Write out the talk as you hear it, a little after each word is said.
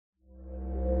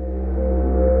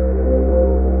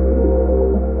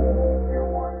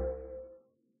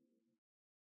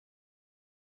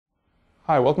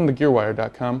Hi, welcome to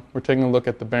Gearwire.com. We're taking a look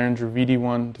at the Behringer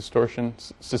VD1 distortion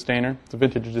sustainer. It's a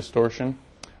vintage distortion.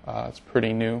 It's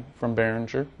pretty new from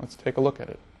Behringer. Let's take a look at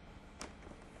it.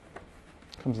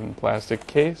 Comes in a plastic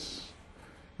case.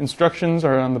 Instructions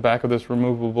are on the back of this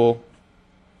removable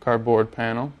cardboard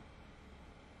panel.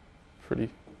 Pretty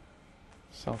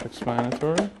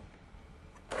self-explanatory.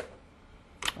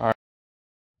 All right.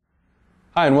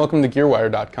 Hi, and welcome to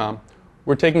Gearwire.com.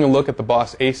 We're taking a look at the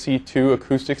Boss AC2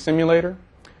 acoustic simulator.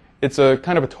 It's a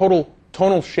kind of a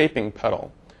tonal shaping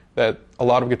pedal that a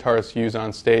lot of guitarists use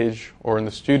on stage or in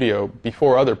the studio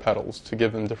before other pedals to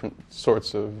give them different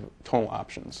sorts of tonal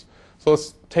options. So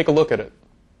let's take a look at it.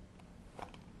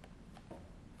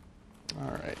 All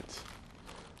right.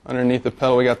 Underneath the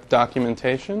pedal we got the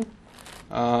documentation.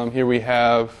 Here we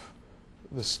have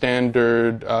the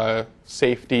standard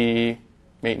safety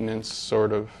maintenance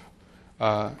sort of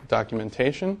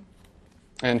documentation.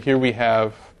 And here we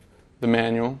have the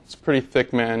manual. It's a pretty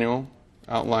thick manual.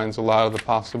 Outlines a lot of the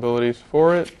possibilities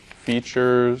for it.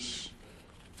 Features.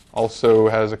 Also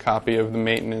has a copy of the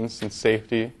maintenance and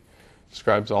safety.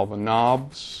 Describes all the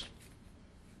knobs.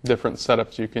 Different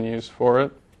setups you can use for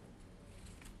it.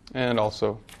 And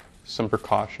also some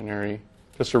precautionary,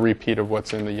 just a repeat of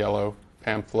what's in the yellow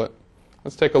pamphlet.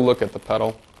 Let's take a look at the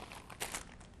pedal.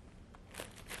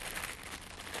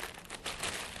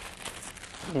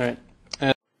 All right.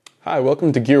 And hi,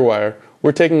 welcome to Gearwire.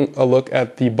 We're taking a look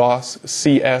at the Boss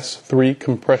CS3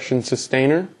 compression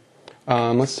sustainer.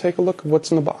 Let's take a look at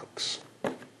what's in the box.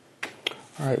 All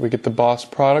right, we get the Boss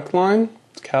product line,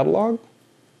 its catalog,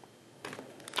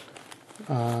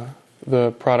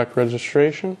 the product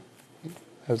registration,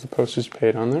 has the postage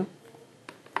paid on there.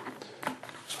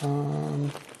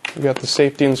 We got the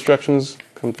safety instructions,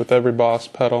 comes with every Boss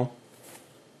pedal,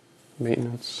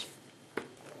 maintenance.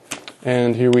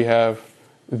 And here we have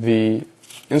the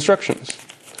instructions.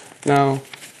 Now,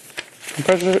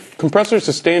 compressor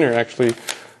sustainer actually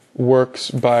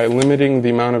works by limiting the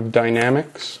amount of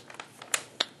dynamics.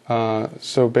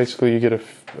 So basically you get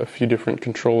a few different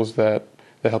controls that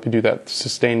help you do that.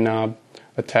 Sustain knob,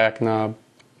 attack knob,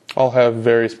 all have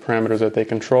various parameters that they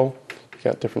control. You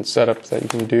got different setups that you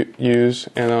can use,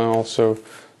 and then also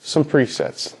some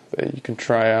presets that you can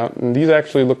try out. And these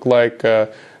actually look like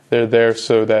they're there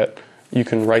so that you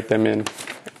can write them in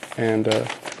and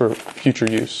for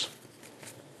future use.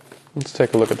 Let's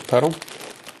take a look at the pedal.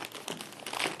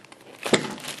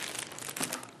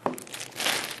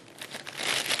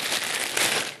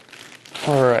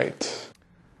 All right.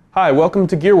 Hi, welcome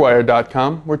to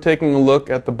Gearwire.com. We're taking a look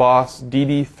at the Boss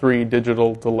DD3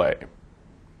 digital delay.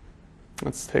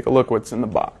 Let's take a look what's in the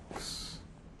box.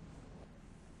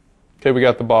 Okay, we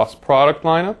got the Boss product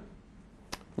lineup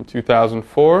from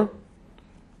 2004.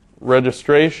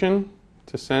 Registration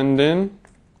to send in,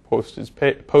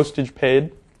 postage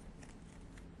paid.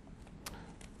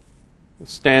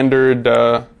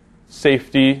 Standard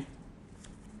safety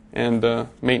and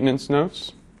maintenance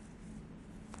notes.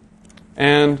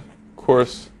 And, of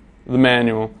course, the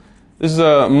manual. This is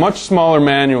a much smaller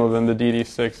manual than the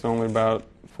DD6, only about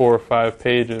 4 or 5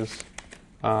 pages,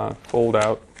 fold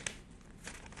out.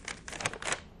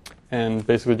 And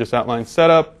basically just outlines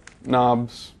setup,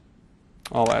 knobs,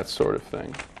 all that sort of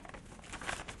thing.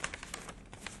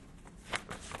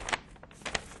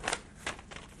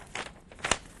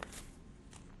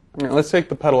 All right, let's take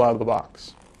the pedal out of the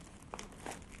box.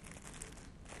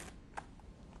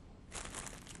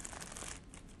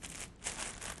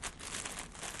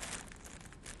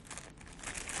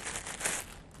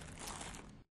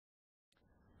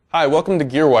 Hi, welcome to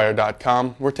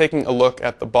Gearwire.com. We're taking a look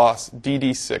at the Boss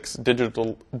DD6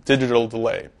 digital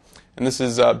delay. And this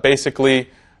is basically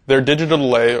their digital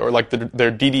delay, or like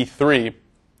their DD3,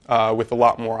 with a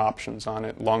lot more options on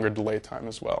it, longer delay time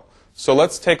as well. So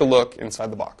let's take a look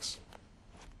inside the box.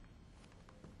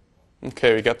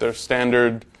 Okay, we got their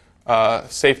standard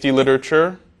safety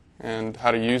literature and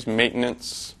how to use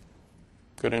maintenance,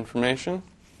 good information.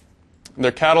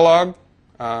 Their catalog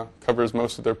covers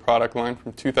most of their product line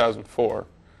from 2004.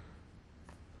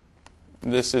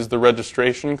 This is the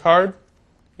registration card.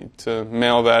 You need to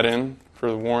mail that in for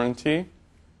the warranty.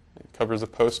 It covers the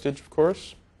postage, of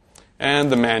course.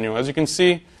 And the manual. As you can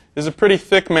see, this is a pretty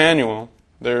thick manual.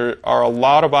 There are a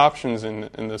lot of options in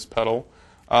this pedal.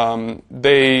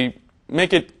 They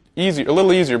make it easier, a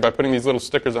little easier by putting these little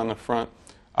stickers on the front,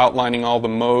 outlining all the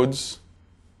modes.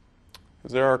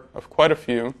 There are quite a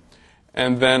few.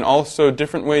 And then also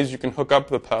different ways you can hook up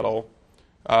the pedal.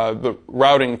 The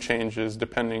routing changes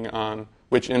depending on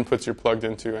which inputs you're plugged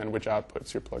into and which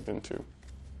outputs you're plugged into.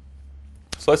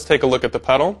 So let's take a look at the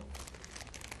pedal.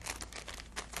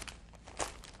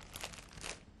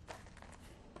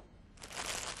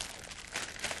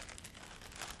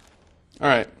 All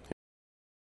right.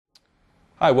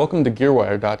 Hi, welcome to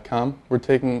Gearwire.com. We're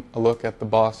taking a look at the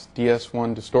Boss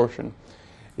DS1 distortion.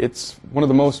 It's one of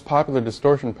the most popular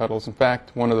distortion pedals, in fact,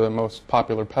 one of the most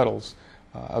popular pedals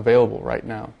available right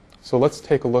now. So let's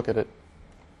take a look at it.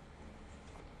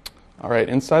 All right,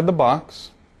 inside the box,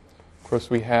 of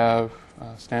course, we have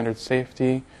standard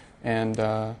safety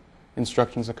and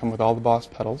instructions that come with all the Boss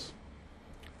pedals.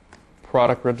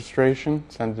 Product registration,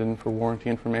 send it in for warranty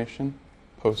information,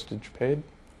 postage paid.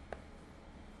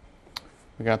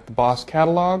 We got the Boss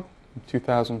catalog,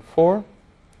 2004,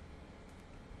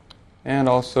 and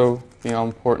also the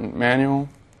all-important manual,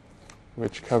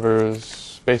 which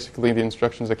covers basically the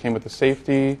instructions that came with the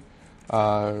safety,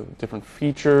 different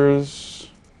features,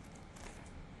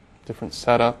 different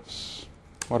setups,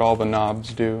 what all the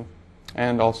knobs do,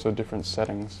 and also different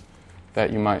settings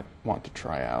that you might want to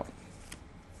try out.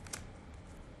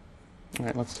 All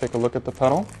right, let's take a look at the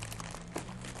pedal.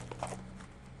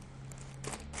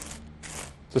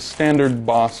 It's a standard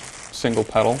Boss single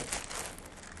pedal,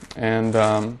 and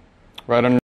right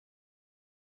under.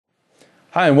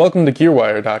 Hi, and welcome to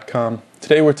Gearwire.com.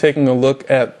 Today we're taking a look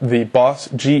at the Boss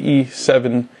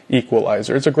GE7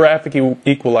 equalizer. It's a graphic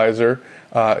equalizer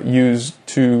used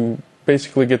to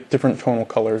basically get different tonal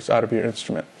colors out of your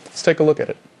instrument. Let's take a look at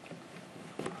it.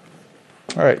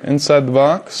 All right, inside the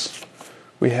box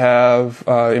we have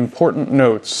important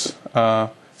notes,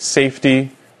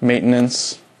 safety,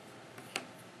 maintenance.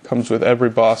 Comes with every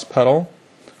Boss pedal.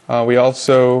 We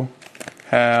also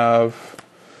have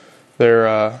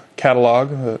their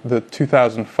catalog. The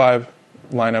 2005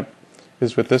 lineup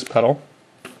is with this pedal.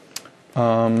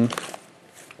 Product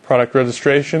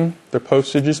registration, their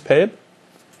postage is paid.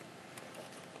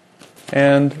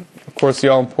 And, of course, the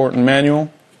all-important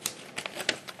manual.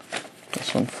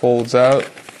 This one folds out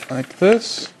like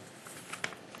this.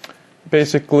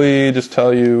 Basically, just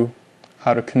tell you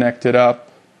how to connect it up,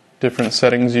 different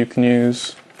settings you can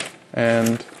use,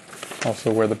 and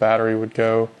also where the battery would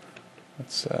go.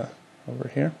 That's over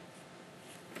here.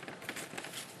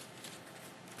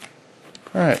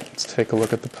 All right, let's take a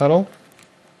look at the pedal.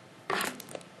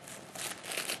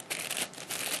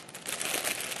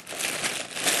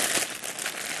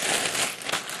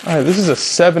 All right, this is a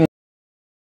 7.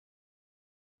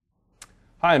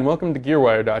 Hi, and welcome to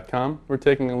Gearwire.com. We're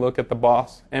taking a look at the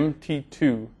Boss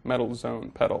MT2 Metal Zone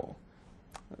pedal.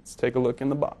 Let's take a look in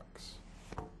the box.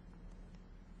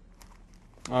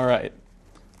 All right.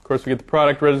 Of course, we get the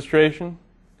product registration.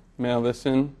 Mail this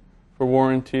in for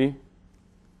warranty.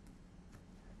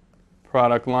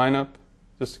 Product lineup.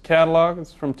 Just a catalog.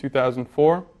 It's from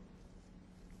 2004.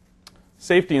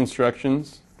 Safety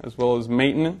instructions, as well as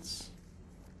maintenance.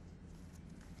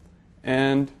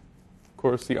 And, of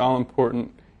course, the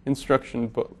all-important instruction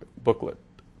booklet.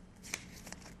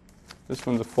 This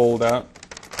one's a fold-out.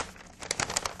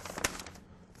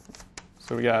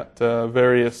 So we got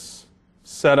various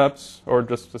setups, or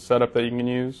just a setup that you can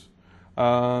use,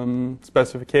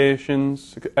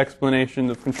 specifications, explanation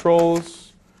of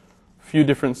controls, a few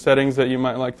different settings that you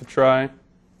might like to try,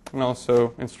 and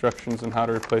also instructions on how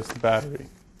to replace the battery.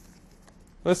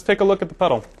 Let's take a look at the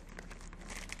pedal.